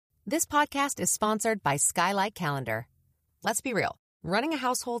This podcast is sponsored by Skylight Calendar. Let's be real. Running a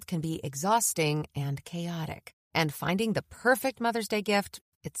household can be exhausting and chaotic. And finding the perfect Mother's Day gift,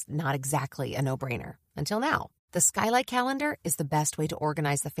 it's not exactly a no-brainer. Until now. The Skylight Calendar is the best way to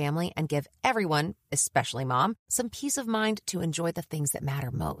organize the family and give everyone, especially mom, some peace of mind to enjoy the things that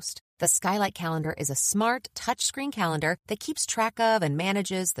matter most. The Skylight Calendar is a smart, touchscreen calendar that keeps track of and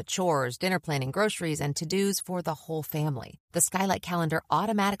manages the chores, dinner planning, groceries, and to-dos for the whole family. The Skylight Calendar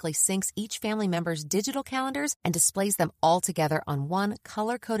automatically syncs each family member's digital calendars and displays them all together on one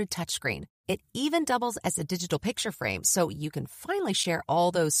color-coded touchscreen. It even doubles as a digital picture frame, so you can finally share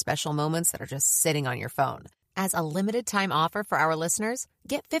all those special moments that are just sitting on your phone. As a limited-time offer for our listeners,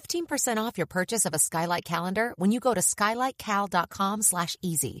 get 15% off your purchase of a Skylight Calendar when you go to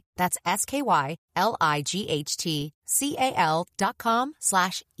skylightcal.com/easy. That's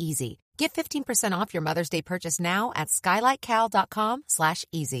SKYLIGHTCAL.com/easy. Get 15% off your Mother's Day purchase now at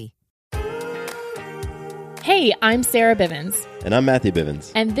skylightcal.com/easy. Hey, I'm Sarah Bivens. And I'm Matthew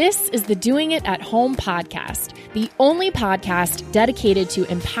Bivens. And this is the Doing It at Home podcast, the only podcast dedicated to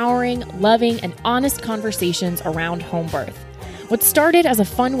empowering, loving, and honest conversations around home birth. What started as a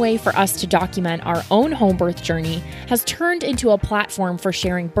fun way for us to document our own home birth journey has turned into a platform for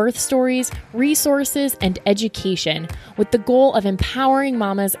sharing birth stories, resources, and education with the goal of empowering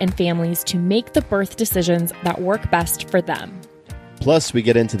mamas and families to make the birth decisions that work best for them. Plus, we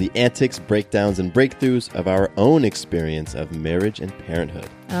get into the antics, breakdowns, and breakthroughs of our own experience of marriage and parenthood.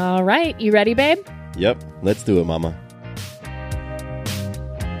 All right, you ready, babe? Yep, let's do it, mama.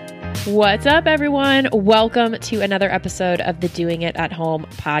 What's up, everyone? Welcome to another episode of the Doing It at Home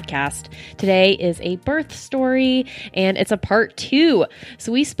podcast. Today is a birth story, and it's a part 2.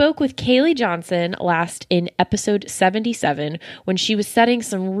 So we spoke with Kaylee Johnson last in episode 77 when she was setting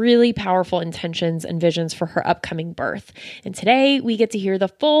some really powerful intentions and visions for her upcoming birth. And today we get to hear the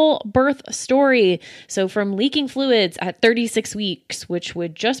full birth story. So from leaking fluids at 36 weeks, which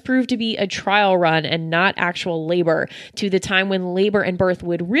would just prove to be a trial run and not actual labor, to the time when labor and birth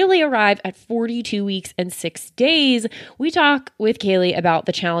would really arrive at 42 weeks and 6 days, we talk with Kaylee about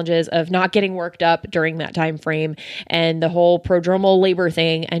the challenges of not getting worked up during that time frame and the whole prodromal labor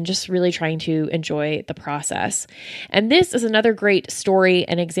thing, and just really trying to enjoy the process. And this is another great story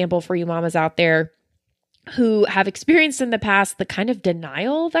and example for you mamas out there who have experienced in the past the kind of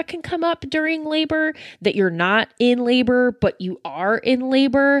denial that can come up during labor, that you're not in labor, but you are in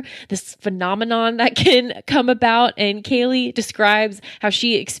labor, this phenomenon that can come about. And Kaylee describes how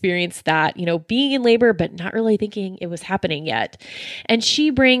she experienced that, being in labor, but not really thinking it was happening yet. And she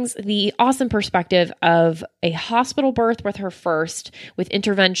brings the awesome perspective of a hospital birth with her first, with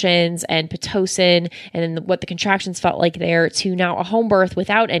interventions and Pitocin and what the contractions felt like there, to now a home birth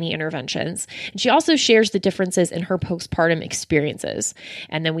without any interventions. And she also shares the differences in her postpartum experiences.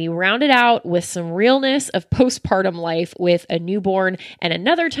 And then we round it out with some realness of postpartum life with a newborn and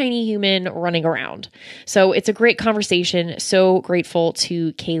another tiny human running around. So it's a great conversation. So grateful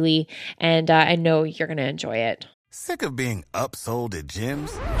to Kaylee, and I know you're going to enjoy it. Sick of being upsold at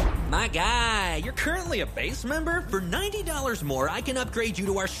gyms? My guy, you're currently a base member? For $90 more, I can upgrade you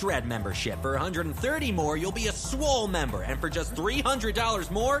to our Shred membership. For $130 more, you'll be a Swole member. And for just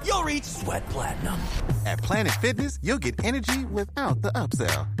 $300 more, you'll reach Sweat Platinum. At Planet Fitness, you'll get energy without the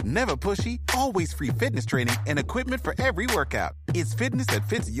upsell. Never pushy, always free fitness training and equipment for every workout. It's fitness that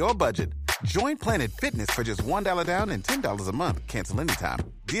fits your budget. Join Planet Fitness for just $1 down and $10 a month. Cancel anytime.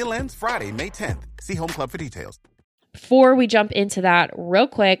 Deal ends Friday, May 10th. See Home Club for details. Before we jump into that, real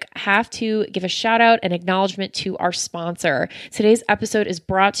quick, have to give a shout out and acknowledgement to our sponsor. Today's episode is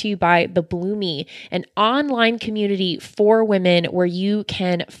brought to you by The Bloomie, an online community for women where you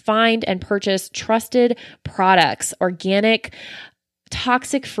can find and purchase trusted products, organic,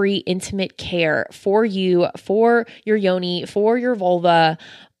 toxic-free, intimate care for you, for your yoni, for your vulva,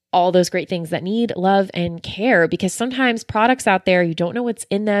 all those great things that need love and care, because sometimes products out there, you don't know what's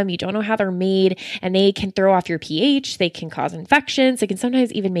in them, you don't know how they're made, and they can throw off your pH, they can cause infections, they can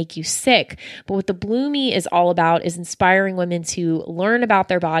sometimes even make you sick. But what the Bloomie is all about is inspiring women to learn about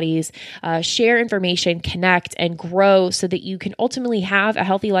their bodies, share information, connect, and grow so that you can ultimately have a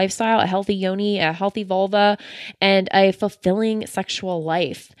healthy lifestyle, a healthy yoni, a healthy vulva, and a fulfilling sexual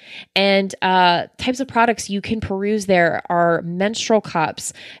life. And types of products you can peruse there are menstrual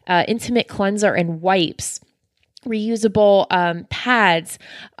cups, intimate cleanser and wipes, reusable pads,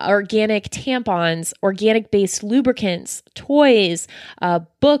 organic tampons, organic-based lubricants, toys,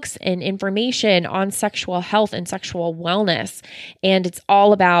 books, and information on sexual health and sexual wellness. And it's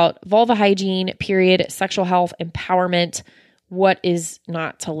all about vulva hygiene, period, sexual health, empowerment, what is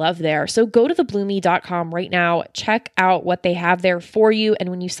not to love there. So go to thebloomy.com right now, check out what they have there for you. And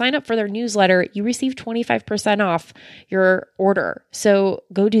when you sign up for their newsletter, you receive 25% off your order. So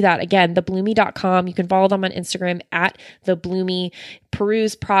go do that. Again, thebloomy.com. You can follow them on Instagram at thebloomy.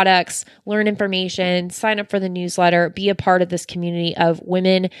 Peruse products, learn information, sign up for the newsletter, be a part of this community of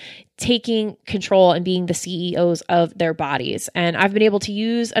women taking control and being the CEOs of their bodies. And I've been able to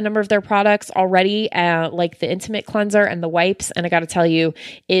use a number of their products already, like the Intimate Cleanser and the wipes. And I got to tell you,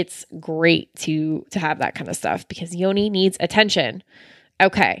 it's great to have that kind of stuff because Yoni needs attention.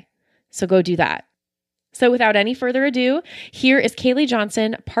 Okay, so go do that. So without any further ado, here is Kaylee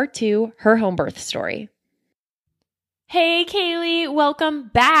Johnson, part 2, her home birth story. Hey, Kaylee, welcome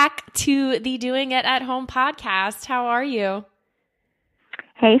back to the Doing It at Home podcast. How are you?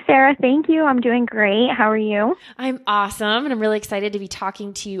 Hey, Sarah. Thank you. I'm doing great. How are you? I'm awesome. And I'm really excited to be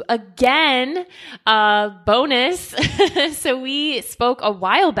talking to you again. Bonus. So we spoke a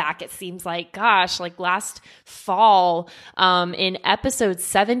while back, it seems like, like last fall, in episode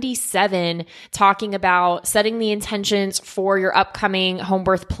 77, talking about setting the intentions for your upcoming home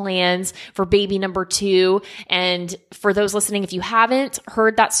birth plans for baby number 2. And for those listening, if you haven't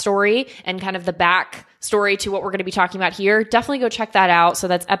heard that story and kind of the back story to what we're going to be talking about here, definitely go check that out. So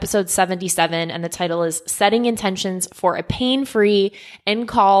that's episode 77, and the title is Setting Intentions for a Pain-Free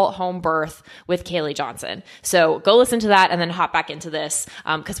In-Call Home Birth with Kaylee Johnson. So go listen to that and then hop back into this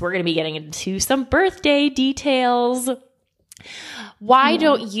because we're going to be getting into some birthday details. Why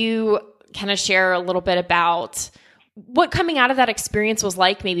don't you kind of share a little bit about what coming out of that experience was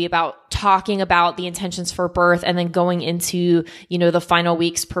like, maybe about talking about the intentions for birth and then going into, the final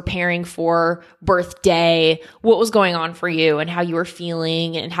weeks preparing for birthday, what was going on for you and how you were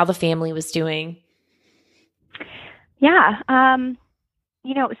feeling and how the family was doing? Yeah.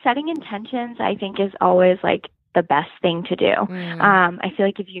 Setting intentions, I think, is always like the best thing to do. I feel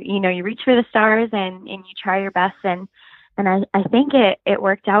like if you reach for the stars and you try your best and I think it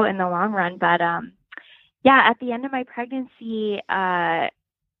worked out in the long run, but, at the end of my pregnancy,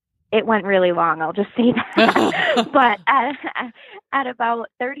 it went really long. I'll just say that. But at about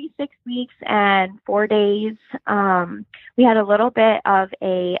 36 weeks and 4 days, we had a little bit of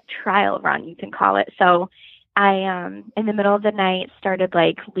a trial run, you can call it. So I, in the middle of the night, started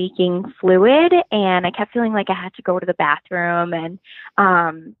like leaking fluid, and I kept feeling like I had to go to the bathroom, and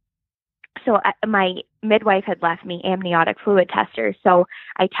my midwife had left me amniotic fluid testers. So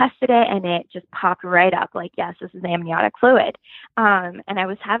I tested it and it just popped right up like, yes, this is amniotic fluid. And I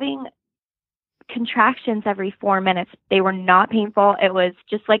was having contractions every 4 minutes. They were not painful. It was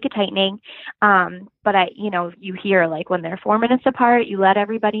just like a tightening. But you hear like when they're 4 minutes apart, you let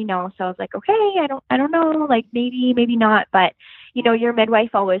everybody know. So I was like, okay, I don't know, like maybe not. But, your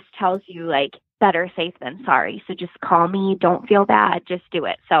midwife always tells you like better safe than sorry. So just call me. Don't feel bad. Just do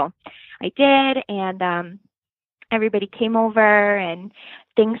it. So I did, and everybody came over, and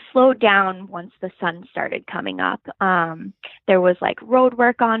things slowed down once the sun started coming up. There was like road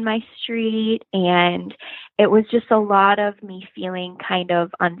work on my street, and it was just a lot of me feeling kind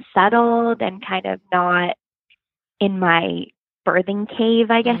of unsettled and kind of not in my birthing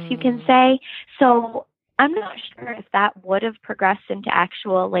cave, I guess you can say. So I'm not sure if that would have progressed into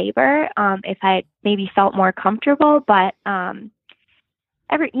actual labor if I had maybe felt more comfortable, but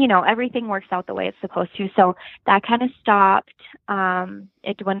everything works out the way it's supposed to. So that kind of stopped.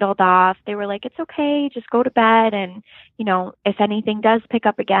 It dwindled off. They were like, it's okay, just go to bed. And, if anything does pick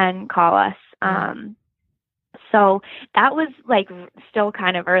up again, call us. So that was like still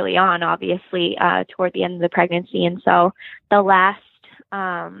kind of early on, obviously, toward the end of the pregnancy. And so the last,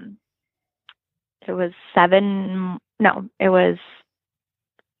 it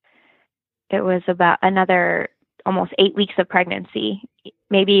was about another almost 8 weeks of pregnancy,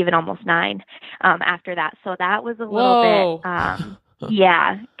 maybe even almost 9 after that. So that was a little bit,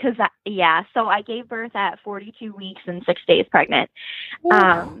 So I gave birth at 42 weeks and 6 days pregnant. It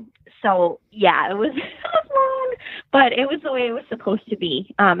was long, but it was the way it was supposed to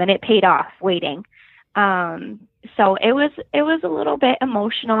be. And it paid off waiting. So it was a little bit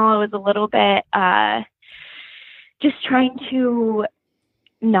emotional. It was a little bit just trying to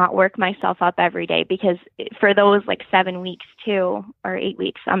not work myself up every day, because for those like 7 weeks too, or 8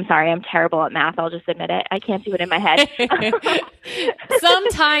 weeks, I'm sorry, I'm terrible at math. I'll just admit it. I can't do it in my head.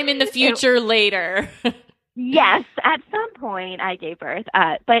 Sometime in the future later. Yes. At some point I gave birth.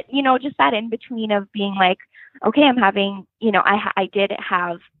 But just that in between of being like, okay, I'm having, I did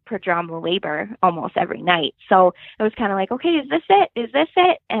have prodromal labor almost every night. So it was kind of like, okay, is this it? Is this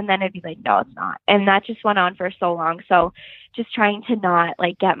it? And then it'd be like, no, it's not. And that just went on for so long. So just trying to not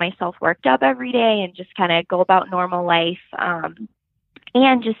like get myself worked up every day and just kind of go about normal life.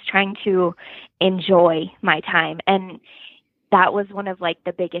 And just trying to enjoy my time. And that was one of like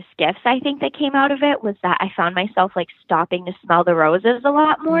the biggest gifts I think that came out of it, was that I found myself like stopping to smell the roses a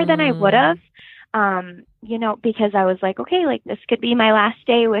lot more than I would have. You know, because I was like, okay, like this could be my last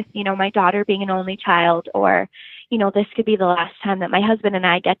day with, you know, my daughter being an only child, or, you know, this could be the last time that my husband and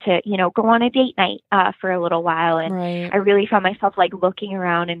I get to, you know, go on a date night for a little while. And I really found myself like looking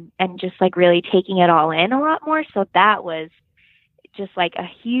around and just like really taking it all in a lot more. So that was just like a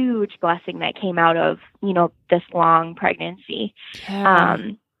huge blessing that came out of, you know, this long pregnancy. Yeah.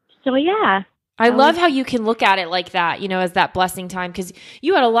 So yeah. I love how you can look at it like that, you know, as that blessing time, because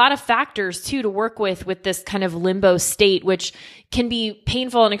you had a lot of factors too to work with this kind of limbo state, which can be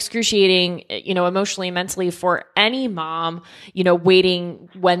painful and excruciating, you know, emotionally and mentally for any mom, you know, waiting,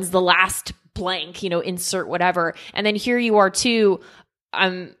 when's the last blank, you know, insert whatever. And then here you are too.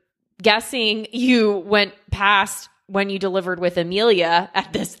 I'm guessing you went past when you delivered with Amelia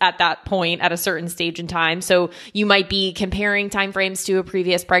at that point at a certain stage in time. So you might be comparing timeframes to a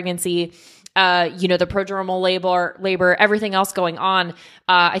previous pregnancy, you know, the prodromal labor, everything else going on.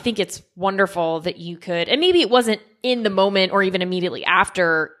 I think it's wonderful that you could, and maybe it wasn't in the moment or even immediately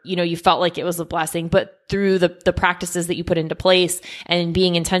after, you know, you felt like it was a blessing, but through the practices that you put into place and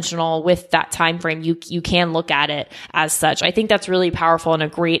being intentional with that time frame, you can look at it as such. I think that's really powerful and a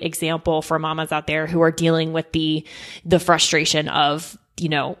great example for mamas out there who are dealing with the frustration of, you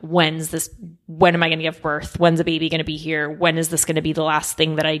know, when am I going to give birth? When's a baby going to be here? When is this going to be the last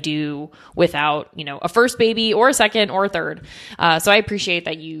thing that I do without, you know, a first baby or a second or a third? So I appreciate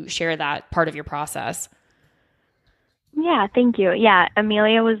that you share that part of your process. Yeah, thank you. Yeah,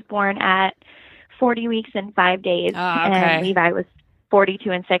 Amelia was born at 40 weeks and 5 days, and Levi was 42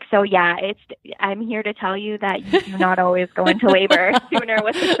 and 6. So yeah, I'm here to tell you that you do not always go into labor sooner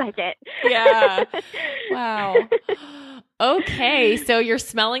with the second. Yeah. Wow. Okay, so you're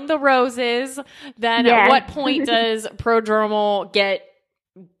smelling the roses. Then at what point does prodromal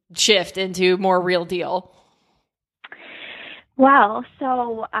shift into more real deal? Well,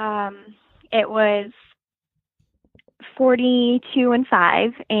 so it was 42 and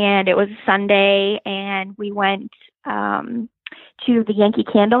 5, and it was Sunday, and we went to the Yankee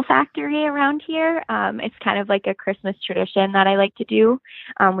Candle Factory around here. It's kind of like a Christmas tradition that I like to do.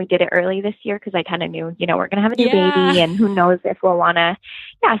 We did it early this year because I kind of knew, you know, we're going to have a new baby, and who knows if we'll want to.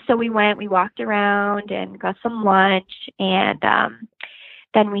 Yeah, so we walked around and got some lunch, and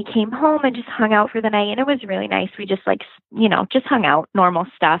then we came home and just hung out for the night, and it was really nice. We just like, you know, just hung out, normal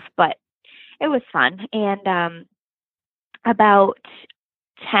stuff, but it was fun. And about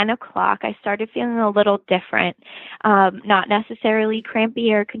 10 o'clock, I started feeling a little different, not necessarily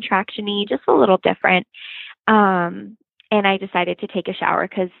crampy or contraction-y, just a little different. And I decided to take a shower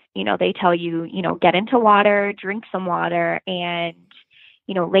because, you know, they tell you, you know, get into water, drink some water, and,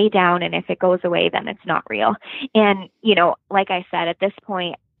 you know, lay down. And if it goes away, then it's not real. And, you know, like I said, at this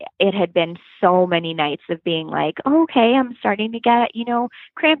point, it had been so many nights of being like, oh, okay, I'm starting to get, you know,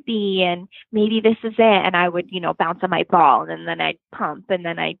 crampy, and maybe this is it. And I would, you know, bounce on my ball, and then I'd pump, and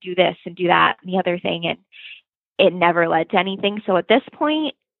then I'd do this and do that and the other thing. And it never led to anything. So at this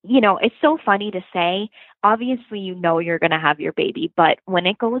point, you know, it's so funny to say, obviously, you know, you're going to have your baby, but when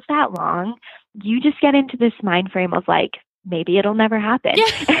it goes that long, you just get into this mind frame of like, maybe it'll never happen.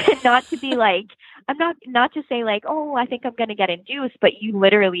 Not to be like, I'm not to say like, oh, I think I'm going to get induced, but you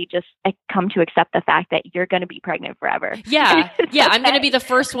literally just come to accept the fact that you're going to be pregnant forever. Yeah. Yeah. I'm going to be the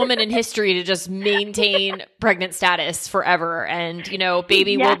first woman in history to just maintain pregnant status forever. And, you know,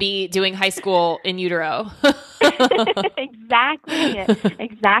 baby will be doing high school in utero.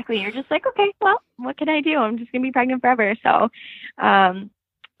 Exactly. You're just like, okay, well, what can I do? I'm just going to be pregnant forever. So,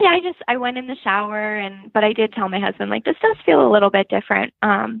 yeah, I went in the shower, but I did tell my husband, like, this does feel a little bit different,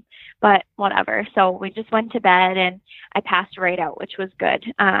 but whatever. So we just went to bed, and I passed right out, which was good,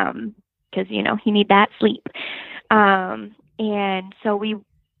 because, you know, you need that sleep. And so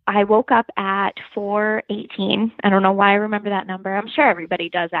I woke up at 4:18. I don't know why I remember that number. I'm sure everybody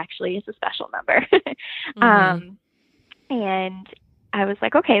does, actually. It's a special number. And I was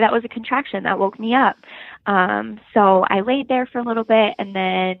like, okay, that was a contraction that woke me up. So I laid there for a little bit, and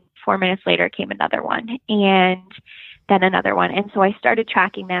then 4 minutes later came another one, and then another one. And so I started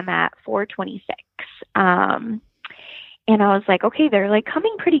tracking them at 4:26. And I was like, okay, they're like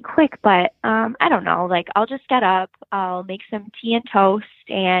coming pretty quick, but I don't know, like I'll just get up, I'll make some tea and toast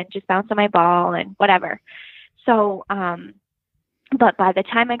and just bounce on my ball and whatever. So But by the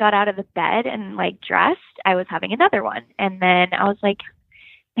time I got out of the bed and like dressed, I was having another one. And then I was like,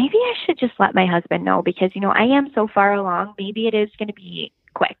 maybe I should just let my husband know because, you know, I am so far along. Maybe it is going to be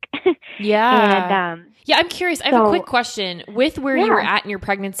quick. Yeah. And, yeah, I'm curious. I have a quick question. With where you were at in your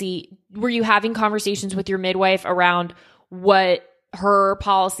pregnancy, were you having conversations with your midwife around what her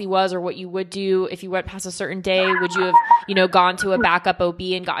policy was or what you would do if you went past a certain day? Would you have, you know, gone to a backup OB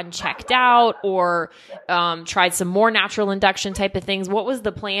and gotten checked out or tried some more natural induction type of things? What was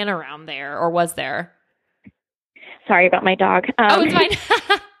the plan around there, or was there? Sorry about my dog. Oh, it's fine.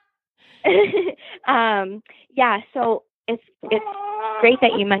 Yeah, so it's great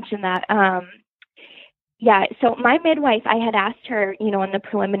that you mentioned that. Yeah, so my midwife, I had asked her, you know, in the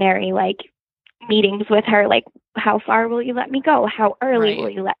preliminary, like, meetings with her, like, how far will you let me go? How early will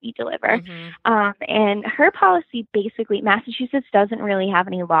you let me deliver? And her policy, basically, Massachusetts doesn't really have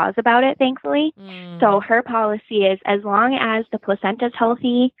any laws about it, thankfully. So her policy is as long as the placenta's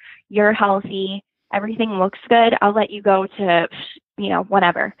healthy, you're healthy, everything looks good, I'll let you go to, you know,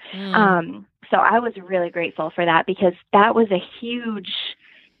 whatever. So I was really grateful for that because that was a huge,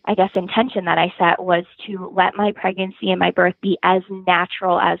 I guess, intention that I set was to let my pregnancy and my birth be as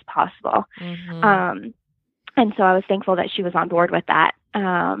natural as possible. And so I was thankful that she was on board with that.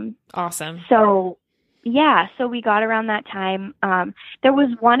 Awesome. So, yeah, so we got around that time. There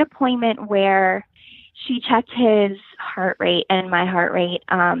was one appointment where she checked his heart rate and my heart rate,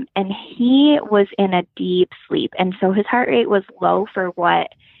 and he was in a deep sleep. And so his heart rate was low for what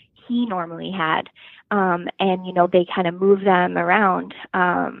he normally had. And, you know, they kind of move them around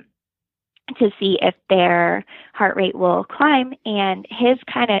to see if their heart rate will climb. And his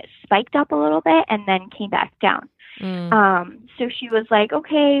kind of spiked up a little bit and then came back down. So she was like,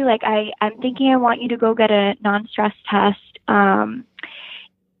 okay, like I'm thinking I want you to go get a non-stress test. And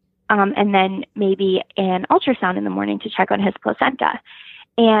then maybe an ultrasound in the morning to check on his placenta.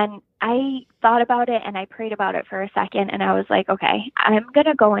 And I thought about it and I prayed about it for a second. And I was like, okay, I'm going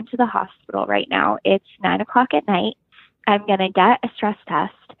to go into the hospital right now. It's 9:00 at night. I'm going to get a stress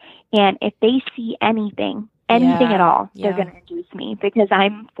test. And if they see anything at all, they're going to induce me because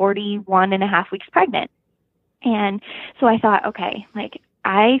I'm 41 and a half weeks pregnant. And so I thought, okay, like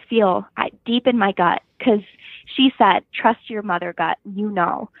I feel deep in my gut because she said, trust your mother gut, you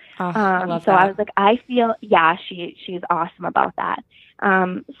know. I love so that. I was like, I feel, she's awesome about that.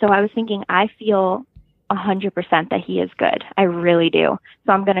 So I was thinking, I feel 100% that he is good. I really do.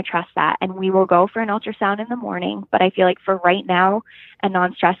 So I'm going to trust that. And we will go for an ultrasound in the morning. But I feel like for right now, a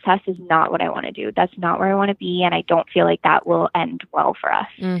non-stress test is not what I want to do. That's not where I want to be. And I don't feel like that will end well for us.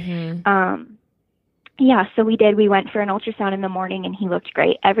 Yeah, so we did. We went for an ultrasound in the morning and he looked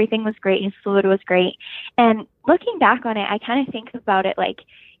great. Everything was great. His fluid was great. And looking back on it, I kind of think about it like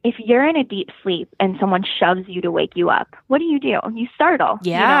if you're in a deep sleep and someone shoves you to wake you up, what do? You startle.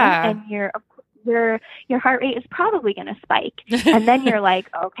 Yeah. You know? And your heart rate is probably going to spike. And then you're like,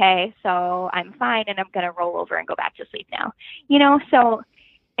 okay, so I'm fine and I'm going to roll over and go back to sleep now. You know, so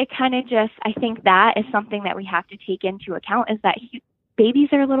it kind of just, I think that is something that we have to take into account is that babies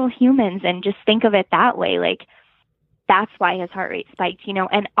are little humans and just think of it that way. Like that's why his heart rate spiked, you know,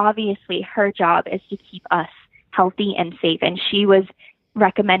 and obviously her job is to keep us healthy and safe. And she was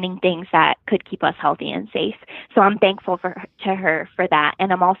recommending things that could keep us healthy and safe. So I'm thankful to her for that.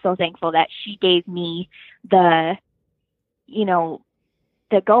 And I'm also thankful that she gave me the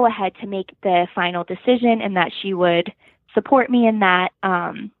go ahead to make the final decision and that she would support me in that.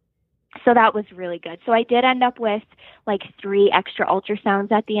 So that was really good. So I did end up with like 3 extra ultrasounds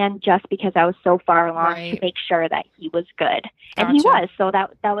at the end just because I was so far along to make sure that he was good. And he was. So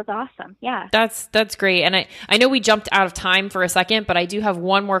that was awesome. Yeah. That's great. And I know we jumped out of time for a second, but I do have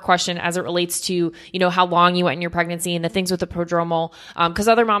one more question as it relates to, you know, how long you went in your pregnancy and the things with the prodromal, because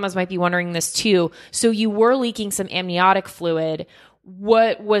other mamas might be wondering this too. So you were leaking some amniotic fluid.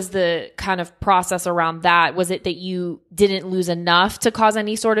 What was the kind of process around that? Was it that you didn't lose enough to cause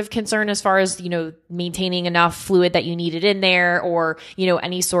any sort of concern as far as, you know, maintaining enough fluid that you needed in there or, you know,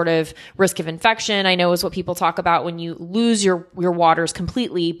 any sort of risk of infection? I know is what people talk about when you lose your waters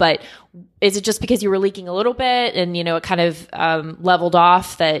completely, but is it just because you were leaking a little bit and, you know, it kind of leveled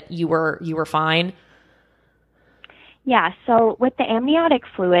off that you were fine? Yeah. So with the amniotic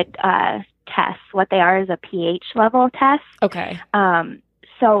fluid, tests, what they are is a pH level test. Okay.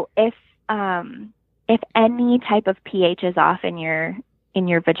 So if any type of pH is off in your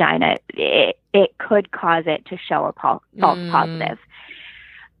vagina, it could cause it to show a false positive.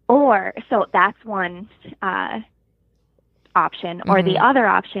 Or so that's one option. Or the other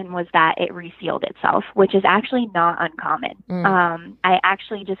option was that it resealed itself, which is actually not uncommon. I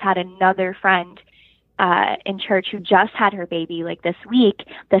actually just had another friend in church who just had her baby like this week.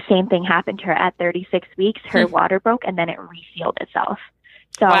 The same thing happened to her at 36 weeks. Her water broke and then it resealed itself.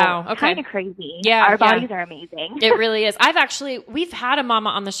 So wow. Okay. Kind of crazy. Yeah. Our bodies are amazing. It really is. We've had a mama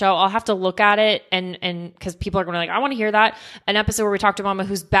on the show. I'll have to look at it and cause people are going to be like, I want to hear that. An episode where we talked to a mama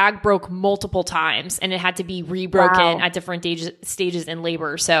whose bag broke multiple times and it had to be rebroken at different stages in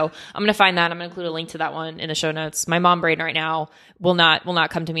labor. So I'm going to find that. I'm going to include a link to that one in the show notes. My mom brain right now will not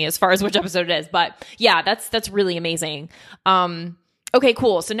come to me as far as which episode it is, but yeah, that's really amazing. Okay,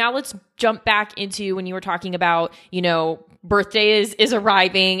 cool. So now let's jump back into when you were talking about, birthday is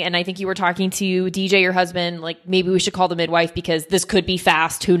arriving. And I think you were talking to DJ, your husband, like maybe we should call the midwife because this could be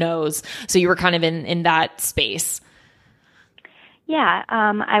fast. Who knows? So you were kind of in that space. Yeah.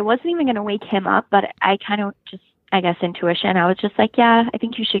 I wasn't even going to wake him up, but I kind of just, I guess, intuition. I was just like, yeah, I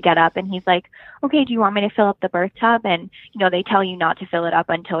think you should get up. And he's like, okay, do you want me to fill up the birth tub? And, they tell you not to fill it up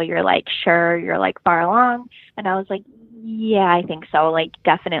until you're like, sure, you're like far along. And I was like, yeah, I think so. Like,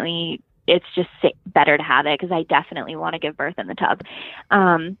 definitely, it's just better to have it because I definitely want to give birth in the tub.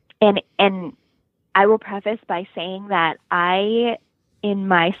 And I will preface by saying that I, in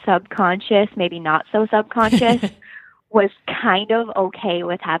my subconscious, maybe not so subconscious, was kind of okay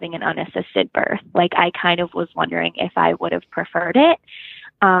with having an unassisted birth. Like, I kind of was wondering if I would have preferred it.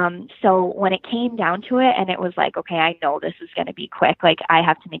 So when it came down to it and it was like, okay, I know this is going to be quick. Like, I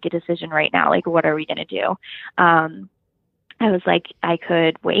have to make a decision right now. Like, what are we going to do? I was like, I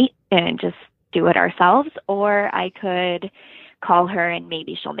could wait and just do it ourselves, or I could call her and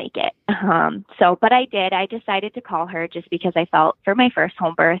maybe she'll make it. But I did. I decided to call her just because I felt for my first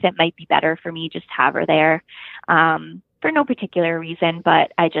home birth, it might be better for me just to have her there, for no particular reason.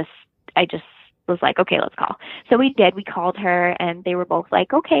 But I just was like, okay, let's call. So we did. We called her and they were both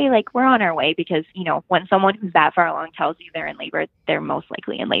like, okay, like we're on our way because, when someone who's that far along tells you they're in labor, they're most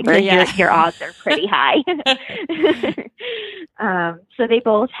likely in labor. Yeah. Your odds are pretty high. So they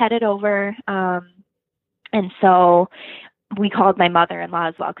both headed over. And so we called my mother-in-law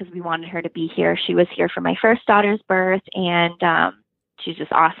as well because we wanted her to be here. She was here for my first daughter's birth and, she's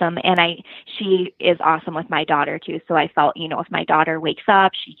just awesome. And she is awesome with my daughter too. So I felt, if my daughter wakes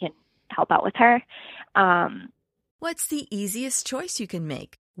up, she can help out with her. What's the easiest choice you can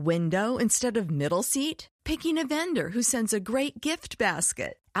make? Window instead of middle seat? Picking a vendor who sends a great gift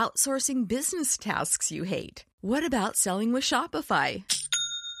basket? Outsourcing business tasks you hate? What about selling with Shopify?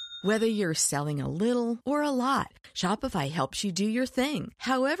 Whether you're selling a little or a lot, Shopify helps you do your thing,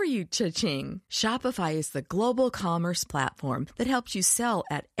 however you cha-ching. Shopify is the global commerce platform that helps you sell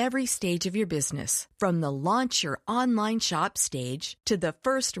at every stage of your business. From the launch your online shop stage to the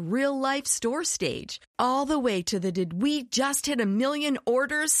first real-life store stage, all the way to the did we just hit 1 million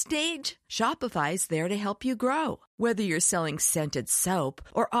orders stage. Shopify's there to help you grow. Whether you're selling scented soap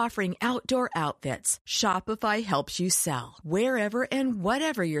or offering outdoor outfits, Shopify helps you sell. Wherever and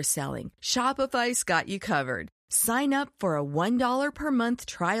whatever you're selling, Shopify's got you covered. Sign up for a $1 per month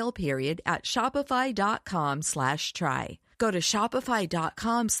trial period at shopify.com/try. Go to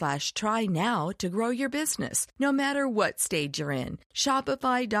shopify.com/try now to grow your business, no matter what stage you're in.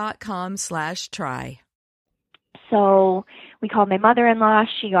 Shopify.com/try. So we called my mother-in-law.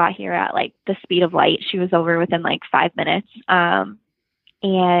 She got here at like the speed of light. She was over within like 5 minutes. And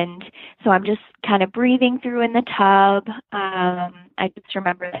so I'm just kind of breathing through in the tub. I just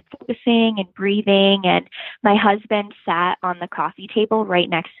remember like focusing and breathing. And my husband sat on the coffee table right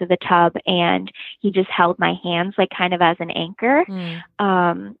next to the tub and he just held my hands like kind of as an anchor.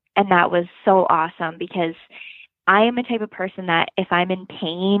 And that was so awesome because I am a type of person that if I'm in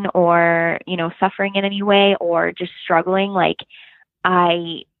pain or, suffering in any way or just struggling, like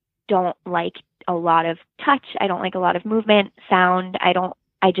I don't like a lot of touch. I don't like a lot of movement, sound. I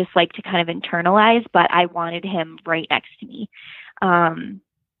just like to kind of internalize, but I wanted him right next to me. And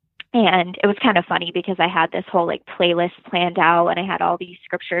it was kind of funny because I had this whole like playlist planned out and I had all these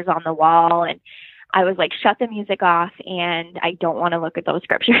scriptures on the wall and I was like, shut the music off and I don't want to look at those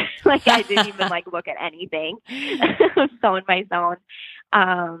scriptures. Like I didn't even like look at anything. I was so in my zone.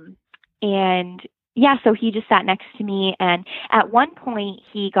 And yeah, so he just sat next to me. And at one point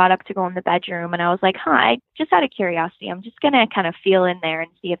he got up to go in the bedroom and I was like, I just out of curiosity, I'm just going to kind of feel in there and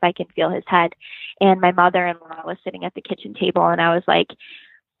see if I can feel his head. And my mother-in-law was sitting at the kitchen table and I was like,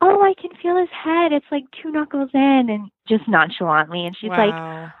 oh, I can feel his head. It's like 2 knuckles in, and just nonchalantly. And she's like,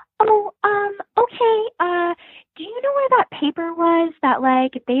 oh, okay. Do you know where that paper was that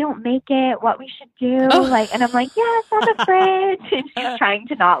like, if they don't make it, what we should do? Oh. Like, and I'm like, yes, on the fridge. And she's trying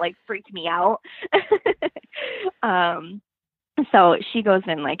to not like freak me out. So she goes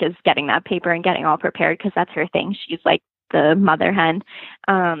in like is getting that paper and getting all prepared because that's her thing. She's like the mother hen.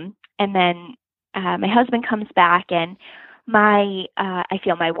 And then my husband comes back and I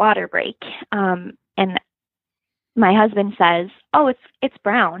feel my water break. And my husband says, "Oh, it's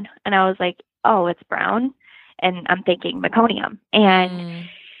brown." And I was like, "Oh, it's brown." And I'm thinking meconium. And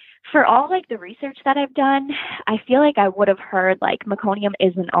for all like the research that I've done, I feel like I would have heard like meconium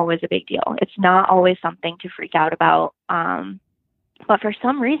isn't always a big deal. It's not always something to freak out about. But for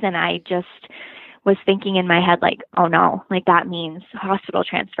some reason, I just was thinking in my head, like, oh no, like that means hospital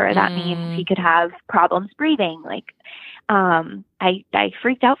transfer. That means he could have problems breathing. Like, I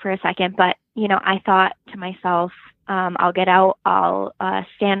freaked out for a second, but I thought to myself, I'll get out, I'll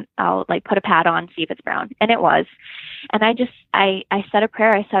like put a pad on, see if it's brown. And it was. And I said a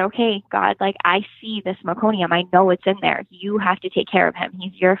prayer. I said, okay, God, like I see this meconium. I know it's in there. You have to take care of him.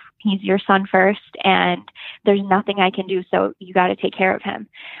 He's your son first, and there's nothing I can do. So you got to take care of him.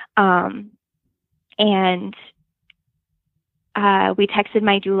 And we texted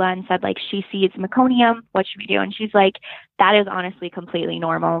my doula and said, like, she sees meconium. What should we do? And she's like, that is honestly completely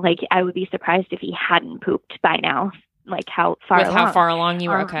normal. Like, I would be surprised if he hadn't pooped by now. Like how far along you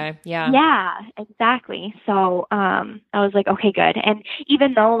were. Okay. Yeah. Yeah, exactly. So, I was like, okay, good. And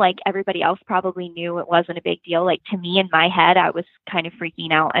even though like everybody else probably knew it wasn't a big deal, like to me in my head, I was kind of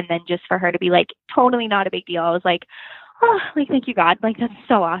freaking out. And then just for her to be like, totally not a big deal. I was like, oh, like, thank you, God. Like, that's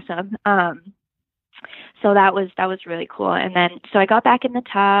so awesome. So that was really cool. And then, so I got back in the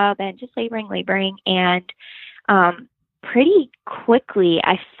tub and just laboring. And, pretty quickly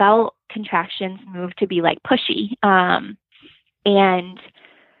I felt contractions move to be like pushy. And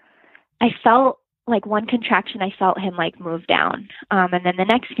I felt like one contraction, I felt him like move down. And then the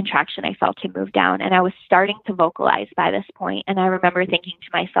next contraction, I felt him move down, and I was starting to vocalize by this point. And I remember thinking to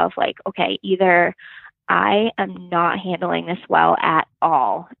myself, like, okay, either I am not handling this well at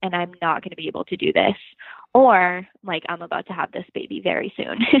all, and I'm not going to be able to do this, or like I'm about to have this baby very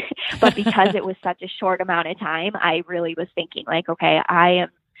soon. But because it was such a short amount of time, I really was thinking like, okay, I am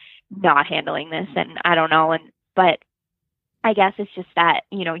not handling this, and I don't know. But I guess it's just that,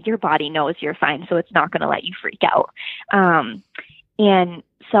 your body knows you're fine, so it's not going to let you freak out. And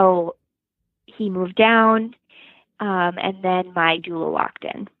so he moved down, and then my doula walked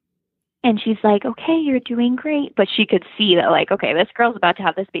in. And she's like, okay, you're doing great. But she could see that, like, okay, this girl's about to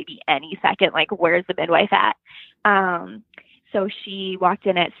have this baby any second. Like, where's the midwife at? So she walked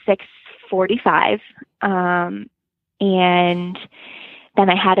in at 6:45. And then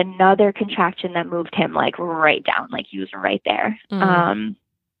I had another contraction that moved him, like, right down. Like, he was right there. And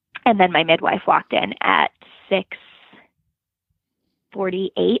then my midwife walked in at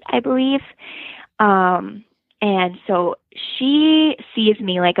 6:48, I believe. And so she sees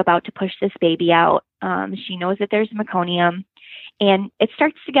me like about to push this baby out. She knows that there's meconium, and it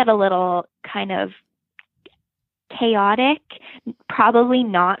starts to get a little kind of chaotic, probably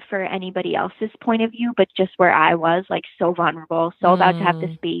not for anybody else's point of view, but just where I was, like, so vulnerable, so about to have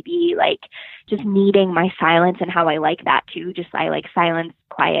this baby, like just needing my silence, and how I like that too. Just, I like silence,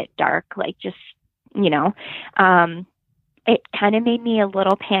 quiet, dark, like just, it kind of made me a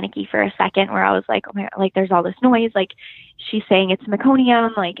little panicky for a second, where I was like, oh my, like, there's all this noise. Like, she's saying it's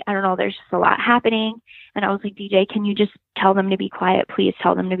meconium. Like, I don't know, there's just a lot happening. And I was like, DJ, can you just tell them to be quiet? Please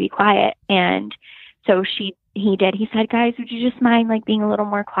tell them to be quiet. And so he did. He said, guys, would you just mind like being a little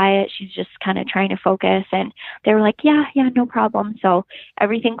more quiet? She's just kind of trying to focus. And they were like, yeah, no problem. So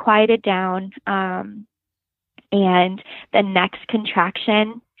everything quieted down. And the next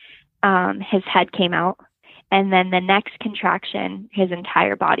contraction, his head came out. And then the next contraction, his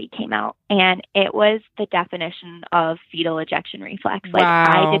entire body came out. And it was the definition of fetal ejection reflex. Like,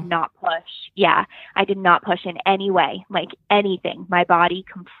 wow. I did not push. Yeah, I did not push in any way, like anything. My body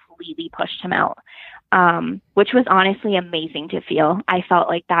completely pushed him out, which was honestly amazing to feel. I felt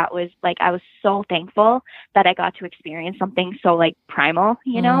like that was like, I was so thankful that I got to experience something so like primal,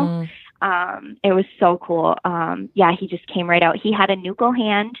 It was so cool. Yeah, he just came right out. He had a nuchal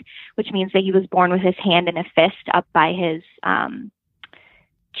hand, which means that he was born with his hand in a fist up by his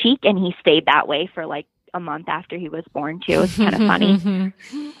cheek, and he stayed that way for like a month after he was born too. It's kind of funny.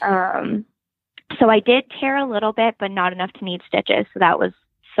 So I did tear a little bit, but not enough to need stitches. So that was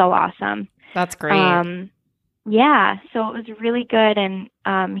so awesome. That's great. Yeah, so it was really good. And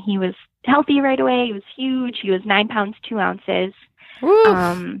he was healthy right away. He was huge. He was 9 pounds, 2 ounces.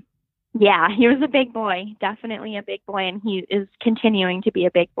 Yeah, he was a big boy, definitely a big boy, and he is continuing to be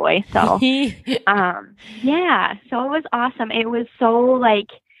a big boy. So, yeah, so it was awesome. It was so like,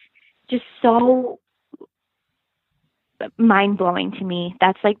 just so mind blowing to me.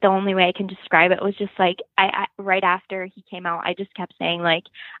 That's like the only way I can describe it. It was just like, I right after he came out, I just kept saying like,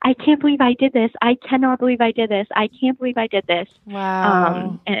 I can't believe I did this. I cannot believe I did this. I can't believe I did this.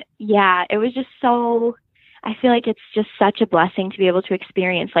 Wow. And yeah, it was just so, I feel like it's just such a blessing to be able to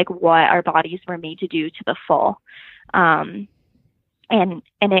experience like what our bodies were made to do to the full. And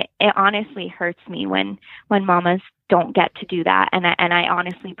it honestly hurts me when mamas don't get to do that. And I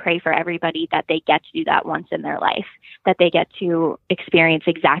honestly pray for everybody that they get to do that once in their life, that they get to experience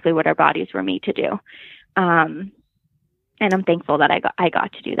exactly what our bodies were made to do. And I'm thankful that I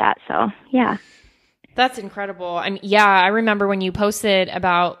got to do that. So yeah. That's incredible. I mean, yeah, I remember when you posted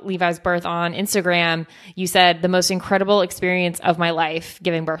about Levi's birth on Instagram, you said the most incredible experience of my life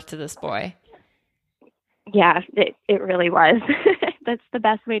giving birth to this boy. Yeah, it really was. That's the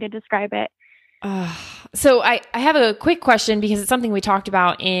best way to describe it. So I have a quick question because it's something we talked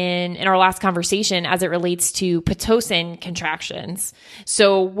about in our last conversation as it relates to Pitocin contractions.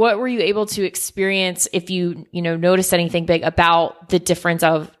 So what were you able to experience if you noticed anything big about the difference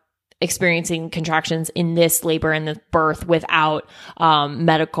of experiencing contractions in this labor and the birth without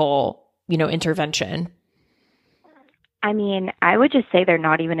medical, intervention? I mean, I would just say they're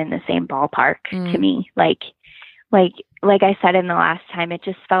not even in the same ballpark to me. Like I said in the last time, it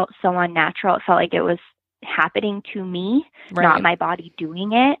just felt so unnatural. It felt like it was happening to me, right, not my body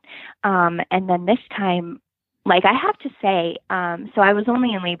doing it. And then this time, like I have to say, so I was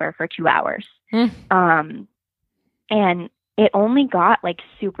only in labor for 2 hours. And it only got like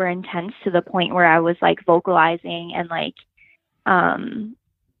super intense to the point where I was like vocalizing and like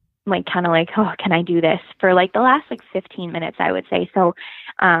kind of like, oh, can I do this for like the last like 15 minutes, I would say. So,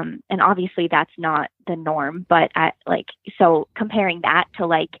 and obviously that's not the norm, but so comparing that to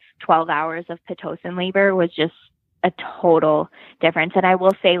like 12 hours of Pitocin labor was just a total difference. And I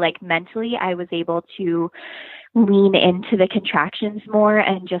will say like mentally, I was able to lean into the contractions more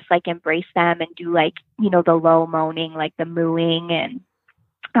and just like embrace them and do like, the low moaning, like the mooing and,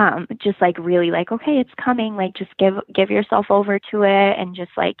 just like really like, okay, it's coming, like just give yourself over to it and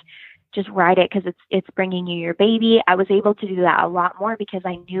just ride it because it's bringing you your baby. I was able to do that a lot more because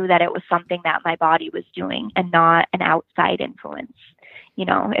I knew that it was something that my body was doing and not an outside influence,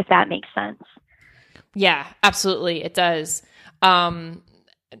 if that makes sense. Yeah, absolutely. It does.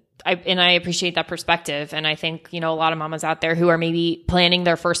 I appreciate that perspective. And I think, a lot of mamas out there who are maybe planning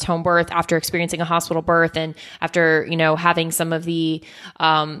their first home birth after experiencing a hospital birth and after, having some of the,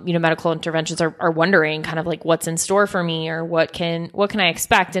 medical interventions are wondering kind of like what's in store for me or what can I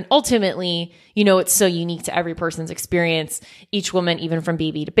expect? And ultimately, it's so unique to every person's experience, each woman, even from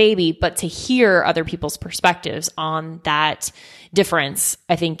baby to baby, but to hear other people's perspectives on that difference,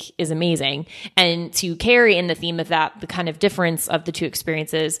 I think is amazing. And to carry in the theme of that, the kind of difference of the two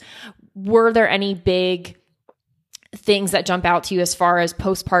experiences, were there any big things that jump out to you as far as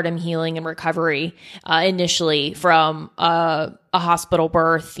postpartum healing and recovery initially from a hospital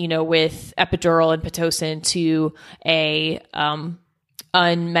birth, with epidural and Pitocin to a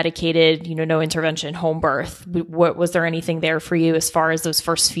unmedicated, no intervention home birth? What was there anything there for you as far as those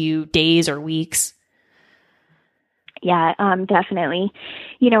first few days or weeks? Yeah, definitely.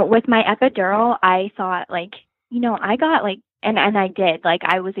 With my epidural, I thought like, I got like, and I did, like,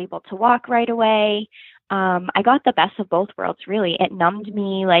 I was able to walk right away. I got the best of both worlds, really. It numbed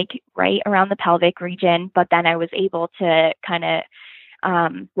me like right around the pelvic region, but then I was able to kind of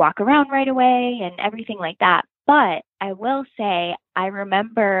walk around right away and everything like that. But I will say, I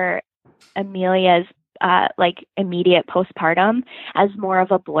remember Amelia's immediate postpartum as more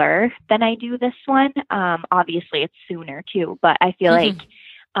of a blur than I do this one. Obviously it's sooner too, but I feel like,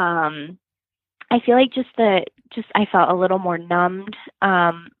 I felt a little more numbed,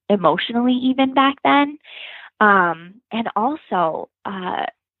 emotionally even back then. And also,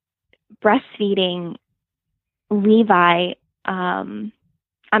 breastfeeding Levi,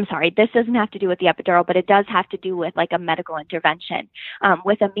 I'm sorry, this doesn't have to do with the epidural, but it does have to do with like a medical intervention.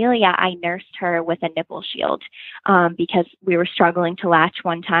 With Amelia, I nursed her with a nipple shield because we were struggling to latch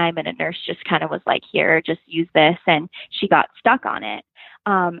one time and a nurse just kind of was like, here, just use this. And she got stuck on it.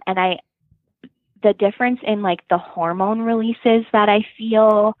 The difference in like the hormone releases that I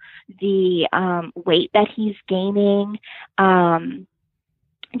feel, the weight that he's gaining,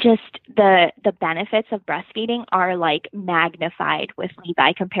 just the benefits of breastfeeding are like magnified with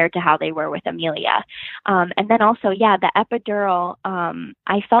Levi compared to how they were with Amelia. And then also, the epidural,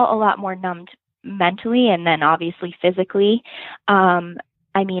 I felt a lot more numbed mentally and then obviously physically.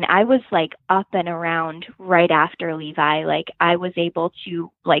 I mean, I was like up and around right after Levi. Like I was able to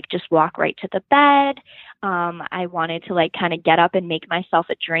like just walk right to the bed. I wanted to like kind of get up and make myself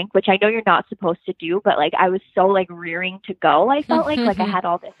a drink, which I know you're not supposed to do, but like I was so like rearing to go. I felt like I had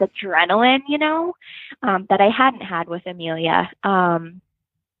all this adrenaline, you know, that I hadn't had with Amelia. And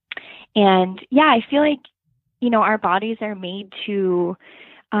yeah, I feel like, you know, our bodies are made to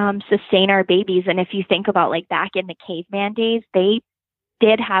sustain our babies. And if you think about like back in the caveman days, they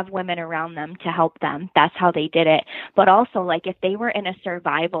did have women around them to help them. That's how they did it. But also, like, if they were in a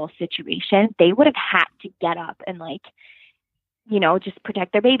survival situation, they would have had to get up and, like, you know, just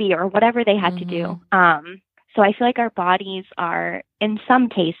protect their baby or whatever they had to do. So I feel like our bodies are, in some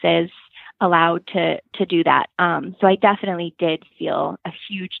cases, allowed to do that. So I definitely did feel a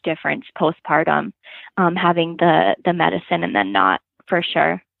huge difference postpartum, having the medicine and then not, for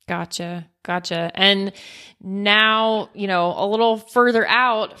sure. Gotcha. And now, you know, a little further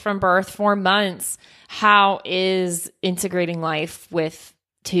out from birth, 4 months, how is integrating life with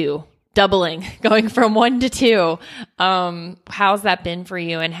 2, doubling, going from 1 to 2? How's that been for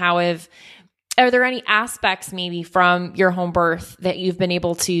you? And are there any aspects maybe from your home birth that you've been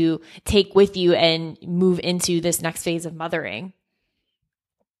able to take with you and move into this next phase of mothering?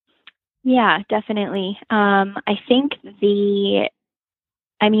 Yeah, definitely. I think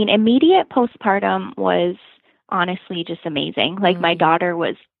immediate postpartum was honestly just amazing. Like my daughter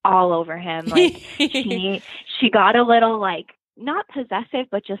was all over him. Like she got a little like not possessive,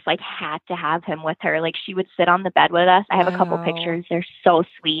 but just like had to have him with her. Like she would sit on the bed with us. I have a couple pictures. They're so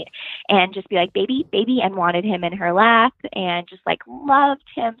sweet. And just be like, baby, and wanted him in her lap and just like loved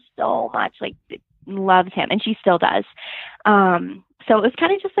him so much. Like loved him. And she still does. So it was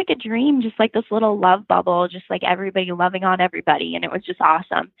kind of just like a dream, just like this little love bubble, just like everybody loving on everybody. And it was just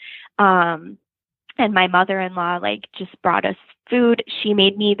awesome. And my mother-in-law like just brought us food. She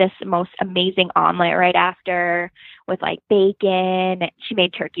made me this most amazing omelet right after with like bacon. She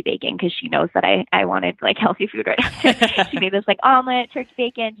made turkey bacon because she knows that I wanted like healthy food right after. She made this like omelet, turkey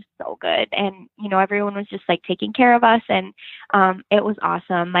bacon, just so good. And, you know, everyone was just like taking care of us. And it was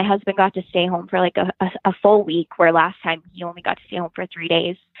awesome. My husband got to stay home for like a full week, where last time he only got to stay home for 3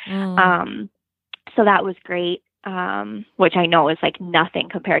 days. So that was great. Which I know is like nothing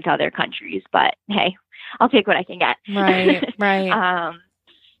compared to other countries, but hey, I'll take what I can get. Right.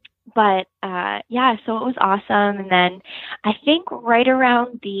 Yeah, so it was awesome. And then I think right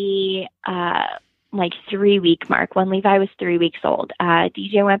around the, like 3-week mark, when Levi was 3 weeks old,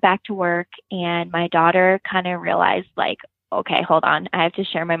 DJ went back to work and my daughter kind of realized like, okay, hold on, I have to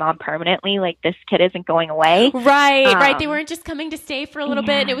share my mom permanently. Like this kid isn't going away. Right. They weren't just coming to stay for a little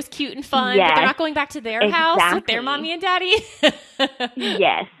bit and it was cute and fun, but they're not going back to their house with their mommy and daddy.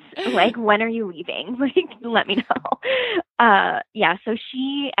 Yes. Like, when are you leaving? Like, let me know. Yeah. So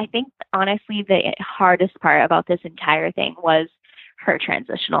I think honestly, the hardest part about this entire thing was her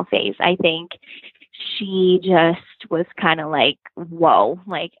transitional phase. I think she just was kind of like, whoa,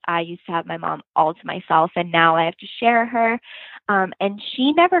 like I used to have my mom all to myself and now I have to share her. And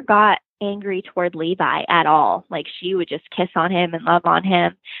she never got angry toward Levi at all. Like she would just kiss on him and love on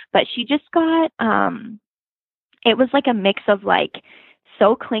him, but she just got, it was like a mix of like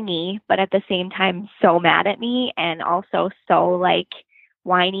so clingy, but at the same time, so mad at me and also so like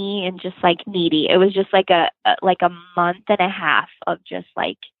whiny and just like needy. It was just like a month and a half of just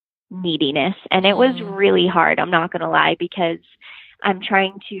like neediness. And it was really hard. I'm not going to lie, because I'm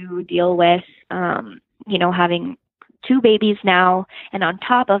trying to deal with, you know, having 2 babies now. And on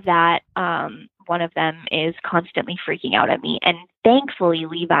top of that, one of them is constantly freaking out at me. And thankfully,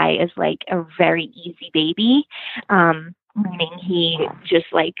 Levi is like a very easy baby, meaning he just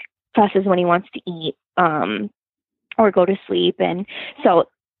like fusses when he wants to eat, or go to sleep. And so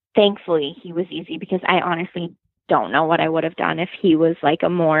thankfully he was easy, because I honestly don't know what I would have done if he was like a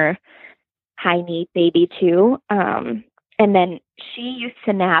more high need baby too. And then she used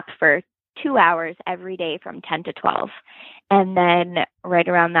to nap for 2 hours every day from 10 to 12. And then right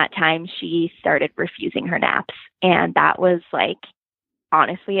around that time, she started refusing her naps. And that was like,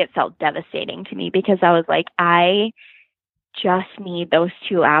 honestly, it felt devastating to me, because I was like, I just need those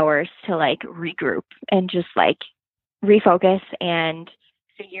 2 hours to like regroup and just like refocus and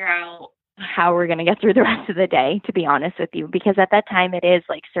figure out how we're going to get through the rest of the day, to be honest with you, because at that time it is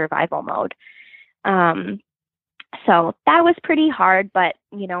like survival mode. So that was pretty hard, but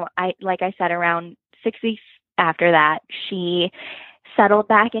you know, like I said, around 6 weeks after that, she settled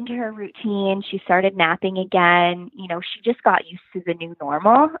back into her routine. She started napping again. You know, she just got used to the new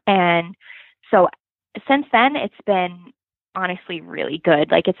normal. And so since then it's been honestly really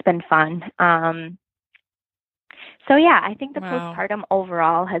good. Like it's been fun. So yeah, I think the Wow. postpartum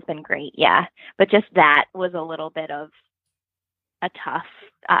overall has been great. Yeah. But just that was a little bit of a tough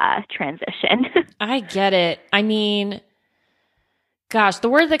transition. I get it. I mean, gosh, the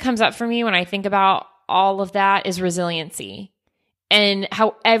word that comes up for me when I think about all of that is resiliency, and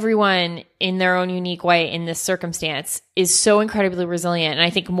how everyone in their own unique way in this circumstance is so incredibly resilient. And I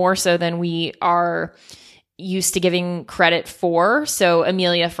think more so than we are used to giving credit for. So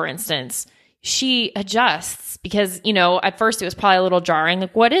Amelia, for instance, she adjusts because, you know, at first it was probably a little jarring.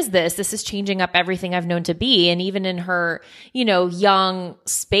 Like, what is this? This is changing up everything I've known to be. And even in her, you know, young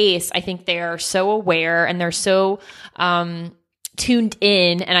space, I think they are so aware and they're so, tuned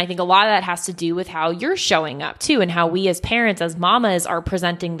in. And I think a lot of that has to do with how you're showing up too, and how we as parents, as mamas, are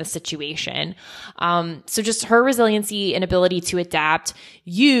presenting the situation. So just her resiliency and ability to adapt,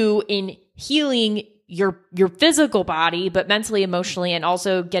 you in healing your physical body, but mentally, emotionally, and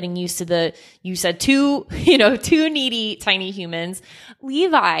also getting used to you said two needy tiny humans.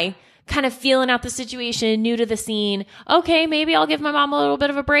 Levi kind of feeling out the situation, new to the scene. Okay, maybe I'll give my mom a little bit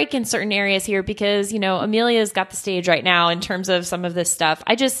of a break in certain areas here because, you know, Amelia's got the stage right now in terms of some of this stuff.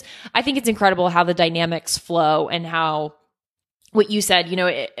 I think it's incredible how the dynamics flow and how what you said, you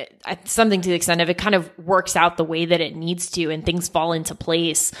know, something to the extent of it kind of works out the way that it needs to and things fall into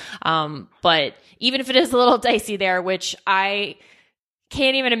place. But even if it is a little dicey there, which I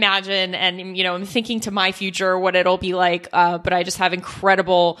can't even imagine. And, you know, I'm thinking to my future, what it'll be like. But I just have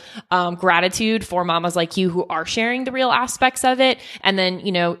incredible gratitude for mamas like you who are sharing the real aspects of it. And then,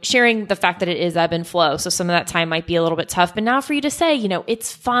 you know, sharing the fact that it is ebb and flow. So some of that time might be a little bit tough, but now for you to say, you know,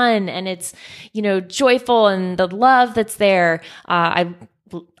 it's fun and it's, you know, joyful and the love that's there. I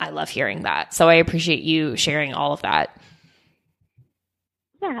love hearing that. So I appreciate you sharing all of that.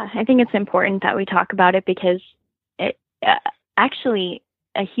 Yeah, I think it's important that we talk about it because it, actually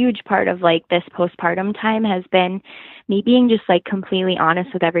a huge part of like this postpartum time has been me being just like completely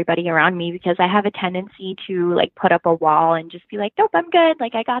honest with everybody around me, because I have a tendency to like put up a wall and just be like, nope, I'm good.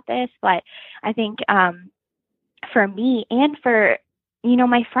 Like I got this. But I think for me and for, you know,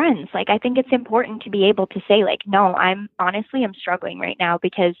 my friends, like I think it's important to be able to say like, no, I'm struggling right now,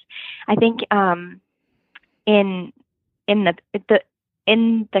 because I think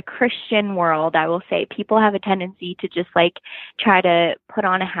in the Christian world, I will say people have a tendency to just like try to put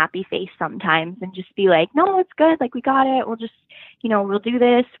on a happy face sometimes and just be like, no, it's good. Like we got it. We'll just, you know, we'll do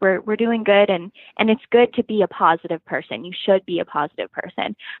this. We're doing good. And it's good to be a positive person. You should be a positive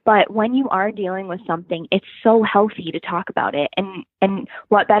person. But when you are dealing with something, it's so healthy to talk about it. And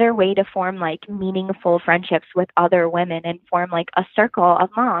what better way to form like meaningful friendships with other women and form like a circle of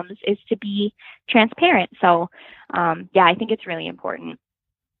moms is to be transparent. So, yeah, I think it's really important.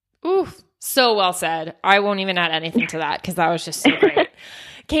 Ooh, so well said. I won't even add anything to that because that was just so great.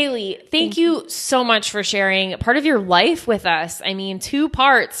 Kaylee, thank you so much for sharing part of your life with us. I mean, 2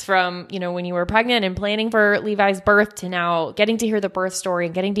 parts from, you know, when you were pregnant and planning for Levi's birth to now getting to hear the birth story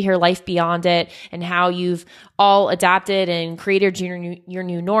and getting to hear life beyond it and how you've all adapted and created your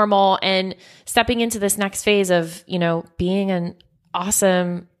new normal and stepping into this next phase of, you know, being an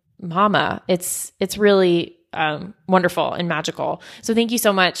awesome mama. It's really wonderful and magical. So thank you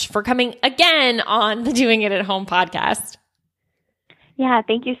so much for coming again on the Doing It at Home podcast. Yeah,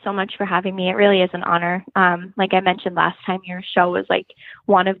 thank you so much for having me. It really is an honor. Like I mentioned last time, your show was like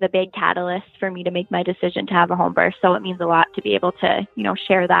one of the big catalysts for me to make my decision to have a home birth. So it means a lot to be able to, you know,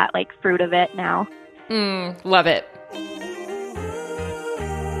 share that like fruit of it now. Love it.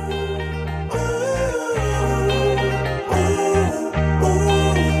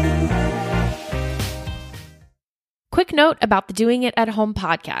 Quick note about the Doing It at Home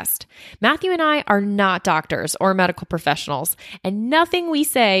podcast. Matthew and I are not doctors or medical professionals, and nothing we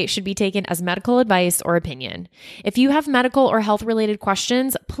say should be taken as medical advice or opinion. If you have medical or health-related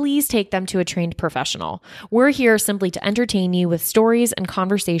questions, please take them to a trained professional. We're here simply to entertain you with stories and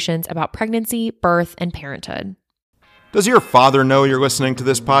conversations about pregnancy, birth, and parenthood. Does your father know you're listening to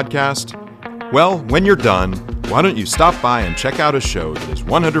this podcast? Well, when you're done, why don't you stop by and check out a show that is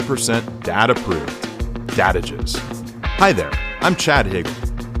 100% dad-approved, Dadages. Hi there, I'm Chad Hagel.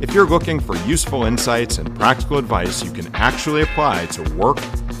 If you're looking for useful insights and practical advice you can actually apply to work,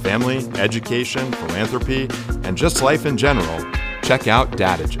 family, education, philanthropy, and just life in general, check out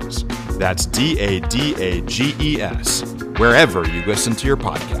Dadages. That's Dadages, wherever you listen to your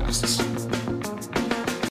podcasts.